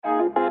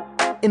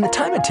In the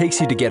time it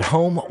takes you to get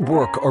home,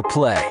 work, or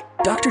play,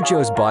 Dr.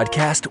 Joe's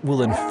podcast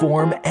will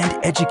inform and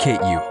educate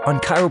you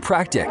on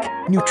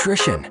chiropractic,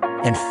 nutrition,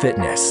 and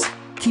fitness,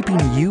 keeping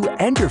you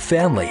and your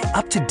family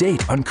up to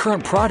date on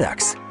current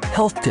products,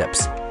 health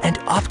tips, and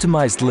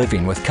optimized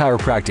living with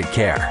chiropractic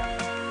care.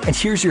 And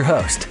here's your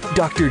host,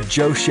 Dr.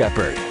 Joe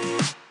Shepherd.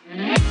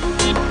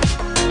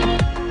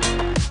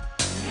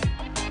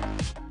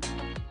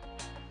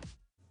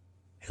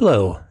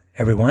 Hello,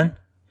 everyone.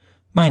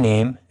 My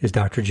name is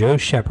Dr. Joe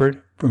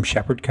Shepherd from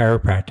Shepherd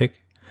Chiropractic.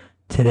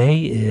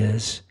 Today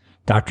is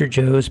Dr.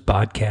 Joe's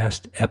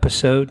podcast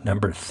episode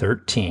number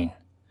 13,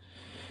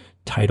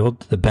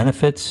 titled The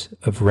Benefits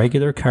of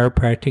Regular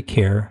Chiropractic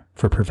Care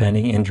for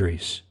Preventing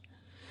Injuries.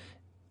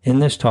 In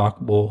this talk,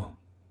 we'll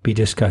be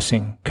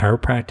discussing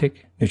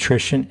chiropractic,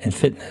 nutrition, and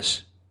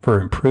fitness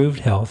for improved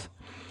health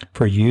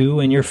for you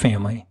and your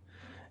family,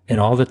 and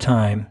all the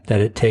time that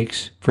it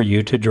takes for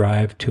you to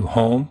drive to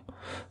home,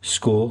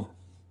 school,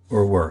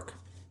 or work.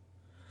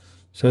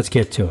 So let's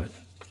get to it.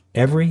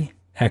 Every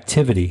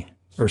activity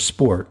or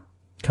sport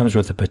comes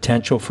with the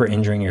potential for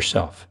injuring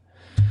yourself.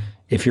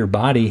 If your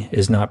body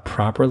is not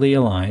properly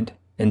aligned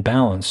and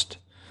balanced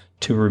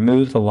to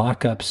remove the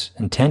lockups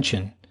and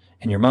tension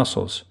in your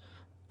muscles,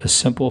 a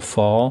simple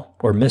fall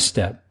or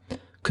misstep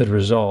could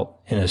result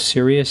in a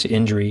serious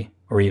injury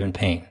or even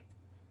pain.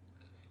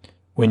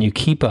 When you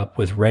keep up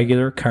with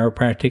regular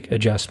chiropractic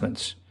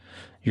adjustments,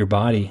 your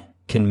body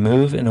can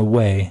move in a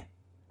way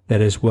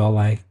that is well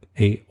like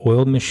an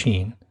oiled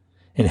machine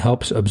and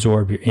helps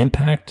absorb your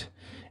impact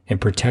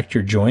and protect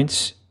your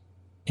joints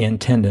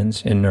and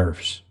tendons and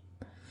nerves.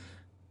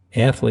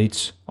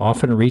 Athletes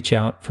often reach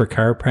out for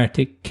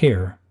chiropractic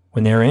care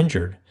when they are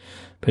injured,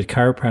 but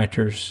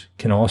chiropractors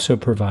can also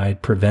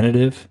provide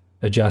preventative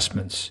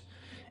adjustments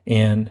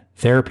and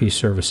therapy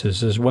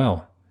services as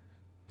well.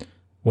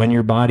 When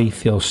your body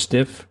feels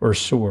stiff or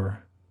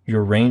sore,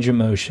 your range of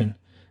motion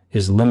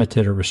is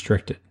limited or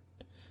restricted.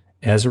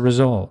 As a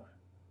result,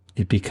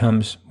 it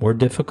becomes more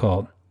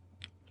difficult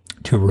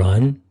to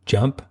run,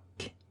 jump,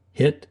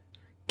 hit,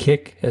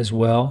 kick as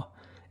well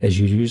as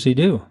you usually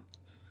do.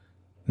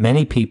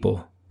 Many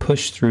people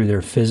push through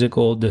their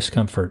physical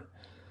discomfort,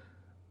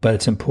 but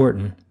it's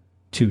important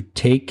to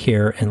take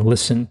care and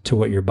listen to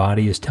what your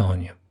body is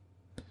telling you.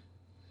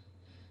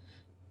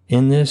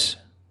 In this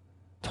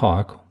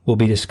talk, we'll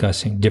be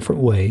discussing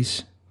different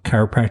ways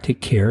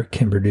chiropractic care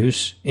can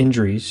reduce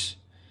injuries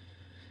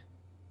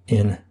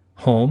in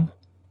home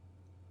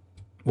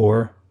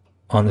or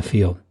on the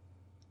field.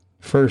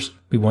 First,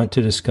 we want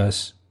to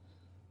discuss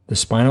the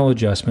spinal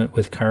adjustment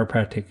with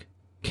chiropractic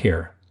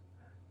care.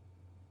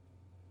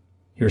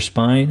 Your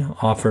spine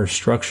offers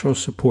structural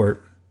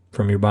support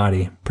from your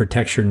body,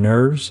 protects your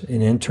nerves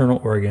and internal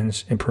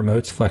organs, and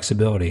promotes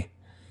flexibility.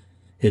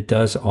 It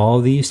does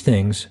all these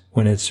things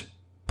when it's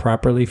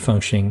properly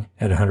functioning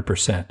at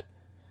 100%.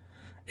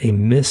 A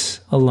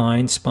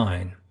misaligned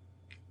spine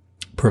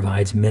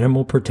provides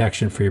minimal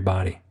protection for your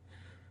body.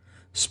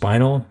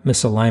 Spinal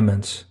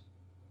misalignments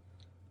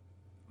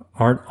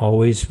aren't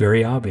always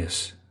very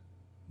obvious.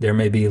 There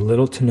may be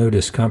little to no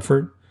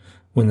discomfort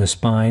when the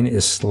spine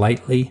is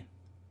slightly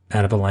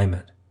out of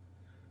alignment.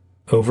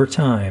 Over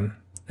time,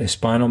 a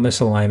spinal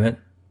misalignment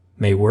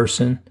may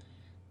worsen,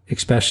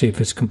 especially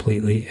if it's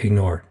completely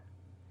ignored.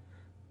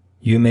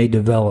 You may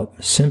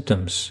develop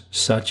symptoms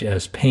such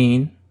as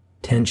pain,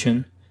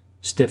 tension,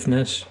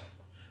 stiffness,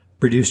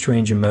 reduced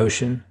range of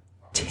motion,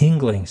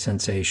 tingling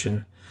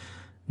sensation,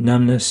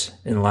 numbness,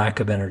 and lack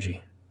of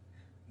energy.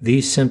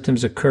 These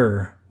symptoms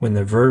occur when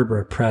the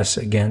vertebrae press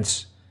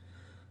against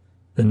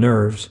the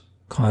nerves,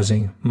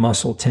 causing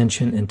muscle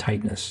tension and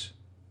tightness.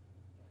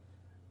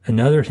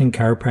 Another thing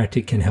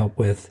chiropractic can help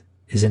with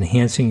is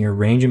enhancing your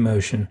range of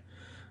motion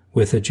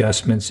with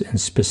adjustments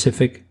and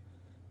specific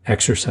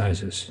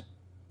exercises.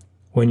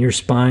 When your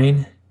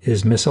spine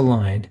is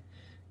misaligned,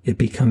 it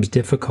becomes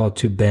difficult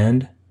to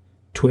bend,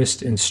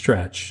 twist, and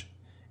stretch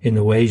in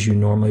the ways you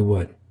normally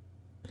would.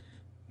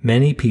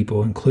 Many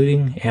people,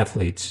 including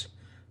athletes,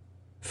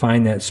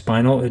 find that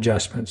spinal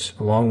adjustments,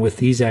 along with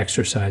these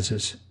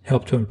exercises,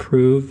 help to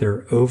improve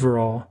their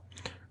overall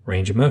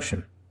range of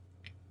motion.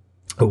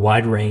 A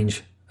wide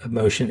range of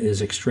motion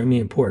is extremely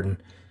important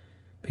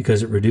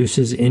because it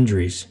reduces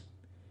injuries,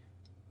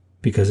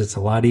 because it's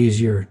a lot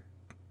easier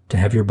to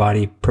have your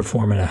body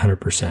perform at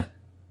 100%.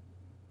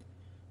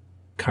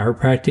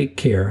 Chiropractic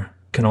care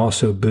can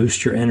also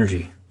boost your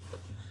energy.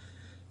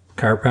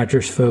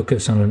 Chiropractors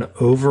focus on an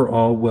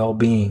overall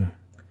well-being,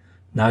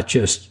 not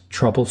just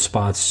troubled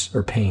spots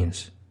or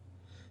pains.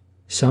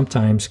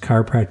 Sometimes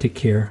chiropractic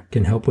care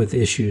can help with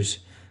issues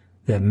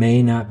that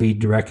may not be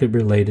directly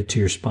related to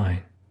your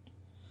spine.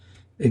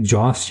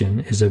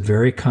 Exhaustion is a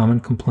very common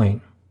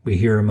complaint we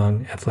hear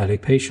among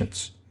athletic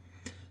patients.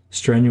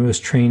 Strenuous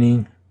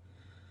training,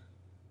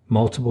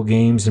 multiple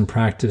games and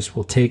practice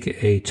will take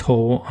a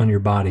toll on your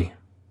body.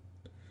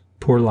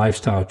 Poor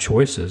lifestyle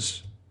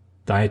choices,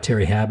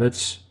 dietary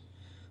habits,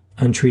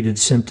 untreated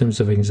symptoms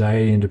of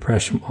anxiety and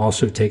depression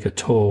also take a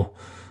toll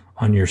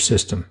on your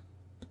system.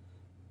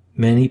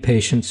 Many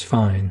patients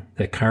find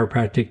that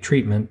chiropractic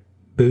treatment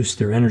boosts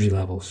their energy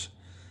levels.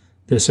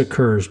 This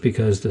occurs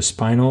because the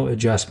spinal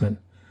adjustment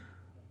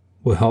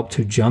will help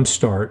to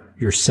jumpstart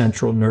your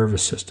central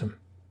nervous system.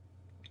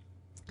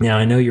 Now,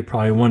 I know you're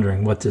probably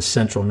wondering what this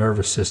central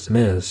nervous system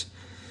is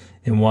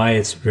and why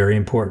it's very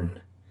important.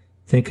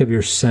 Think of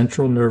your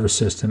central nervous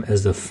system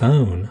as the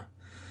phone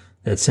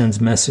that sends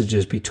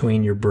messages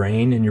between your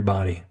brain and your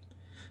body.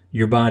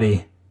 Your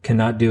body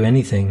cannot do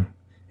anything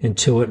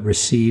until it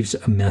receives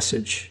a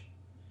message.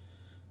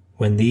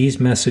 When these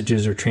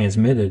messages are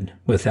transmitted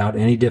without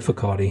any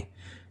difficulty,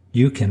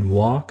 you can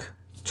walk,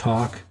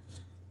 talk,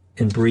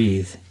 and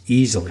breathe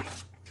easily.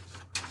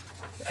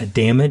 A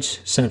damaged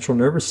central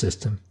nervous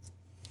system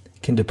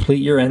can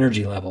deplete your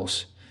energy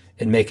levels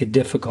and make it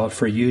difficult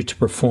for you to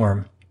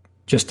perform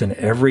just an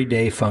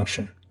everyday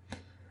function.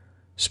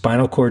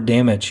 Spinal cord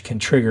damage can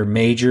trigger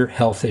major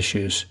health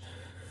issues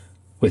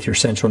with your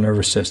central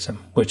nervous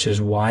system, which is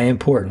why it's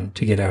important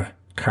to get a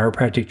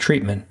chiropractic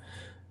treatment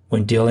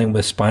when dealing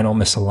with spinal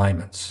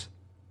misalignments.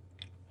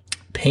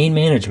 Pain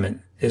management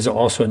is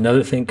also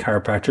another thing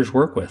chiropractors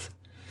work with.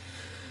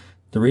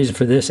 The reason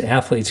for this,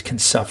 athletes can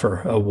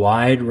suffer a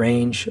wide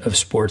range of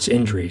sports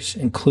injuries,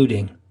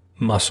 including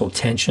muscle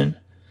tension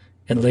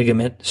and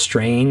ligament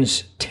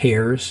strains,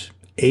 tears,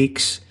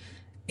 aches,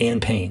 and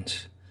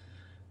pains.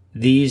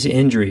 These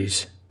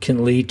injuries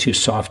can lead to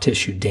soft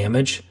tissue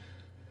damage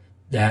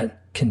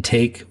that can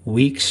take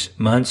weeks,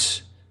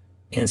 months,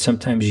 and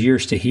sometimes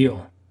years to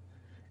heal.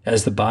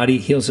 As the body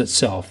heals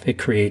itself, it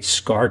creates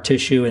scar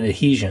tissue and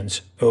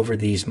adhesions over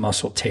these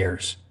muscle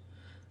tears.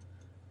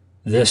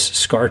 This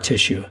scar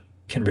tissue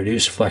can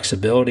reduce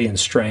flexibility and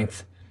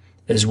strength,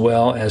 as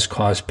well as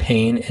cause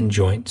pain and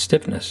joint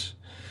stiffness.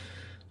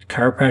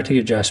 Chiropractic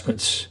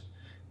adjustments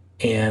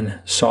and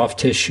soft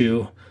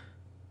tissue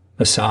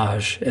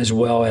massage, as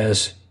well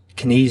as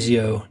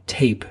kinesio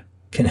tape,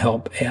 can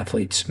help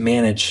athletes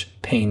manage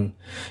pain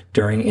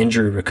during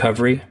injury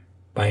recovery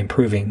by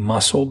improving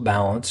muscle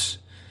balance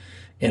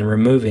and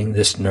removing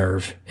this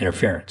nerve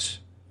interference.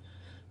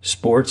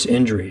 Sports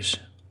injuries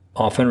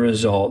often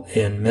result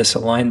in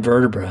misaligned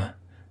vertebrae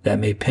that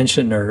may pinch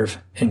a nerve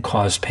and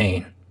cause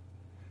pain.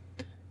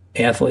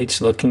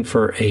 Athletes looking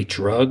for a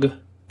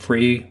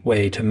drug-free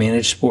way to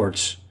manage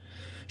sports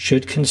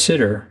should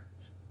consider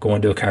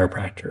going to a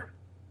chiropractor.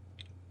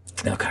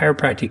 Now,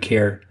 chiropractic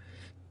care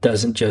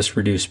doesn't just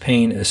reduce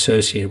pain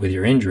associated with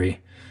your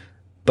injury,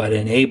 but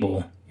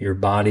enable your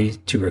body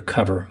to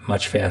recover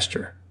much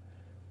faster.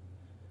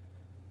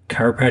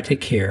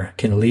 Chiropractic care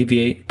can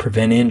alleviate,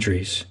 prevent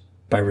injuries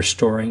by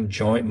restoring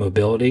joint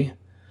mobility,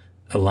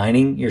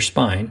 aligning your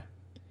spine,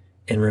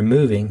 and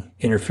removing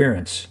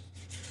interference.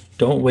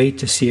 Don't wait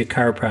to see a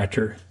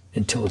chiropractor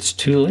until it's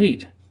too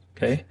late,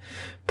 okay?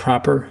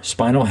 Proper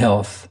spinal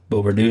health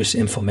will reduce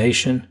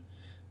inflammation,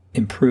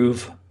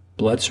 improve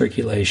blood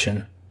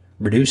circulation,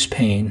 reduce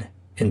pain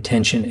and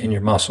tension in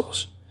your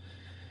muscles,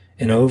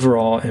 and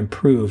overall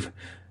improve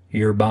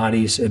your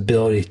body's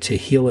ability to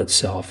heal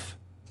itself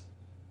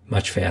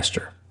much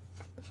faster.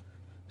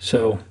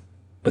 So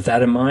with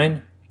that in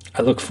mind,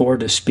 I look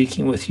forward to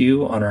speaking with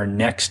you on our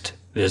next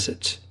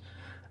visit.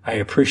 I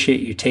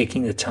appreciate you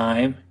taking the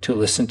time to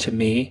listen to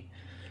me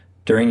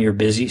during your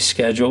busy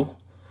schedule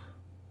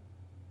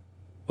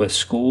with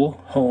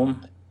school,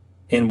 home,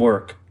 and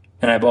work.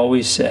 And I've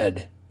always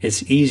said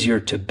it's easier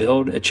to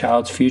build a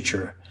child's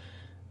future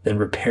than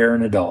repair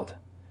an adult.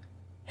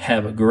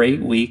 Have a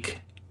great week,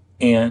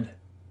 and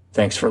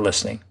thanks for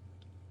listening.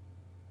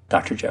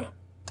 Dr. Joe.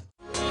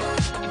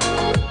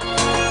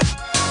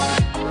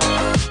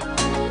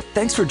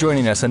 Thanks for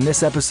joining us on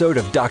this episode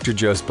of Dr.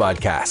 Joe's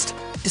podcast.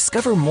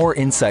 Discover more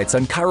insights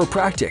on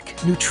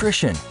chiropractic,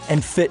 nutrition,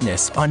 and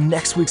fitness on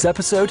next week's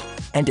episode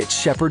and at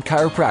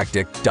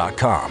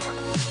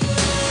shepherdchiropractic.com.